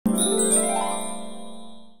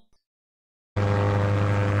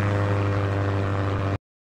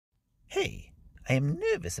I am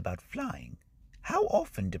nervous about flying. How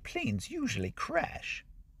often do planes usually crash?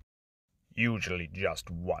 Usually just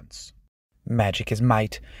once. Magic is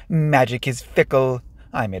might. Magic is fickle.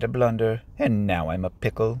 I made a blunder, and now I'm a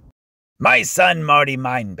pickle. My son, Marty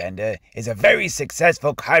Mindbender, is a very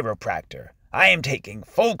successful chiropractor. I am taking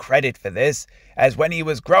full credit for this, as when he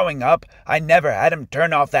was growing up, I never had him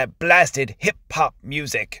turn off that blasted hip-hop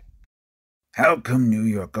music. How come New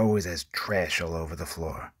York always has trash all over the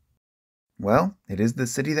floor? Well, it is the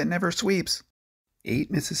city that never sweeps. 8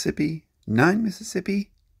 Mississippi, 9 Mississippi,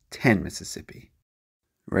 10 Mississippi.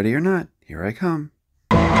 Ready or not, here I come.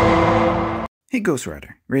 Hey, Ghost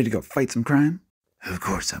Rider, ready to go fight some crime? Of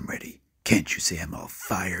course I'm ready. Can't you see I'm all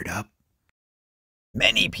fired up?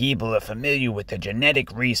 Many people are familiar with the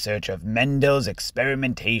genetic research of Mendel's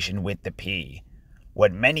experimentation with the pea.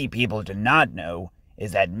 What many people do not know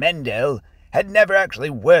is that Mendel had never actually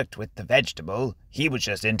worked with the vegetable. He was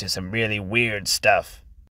just into some really weird stuff.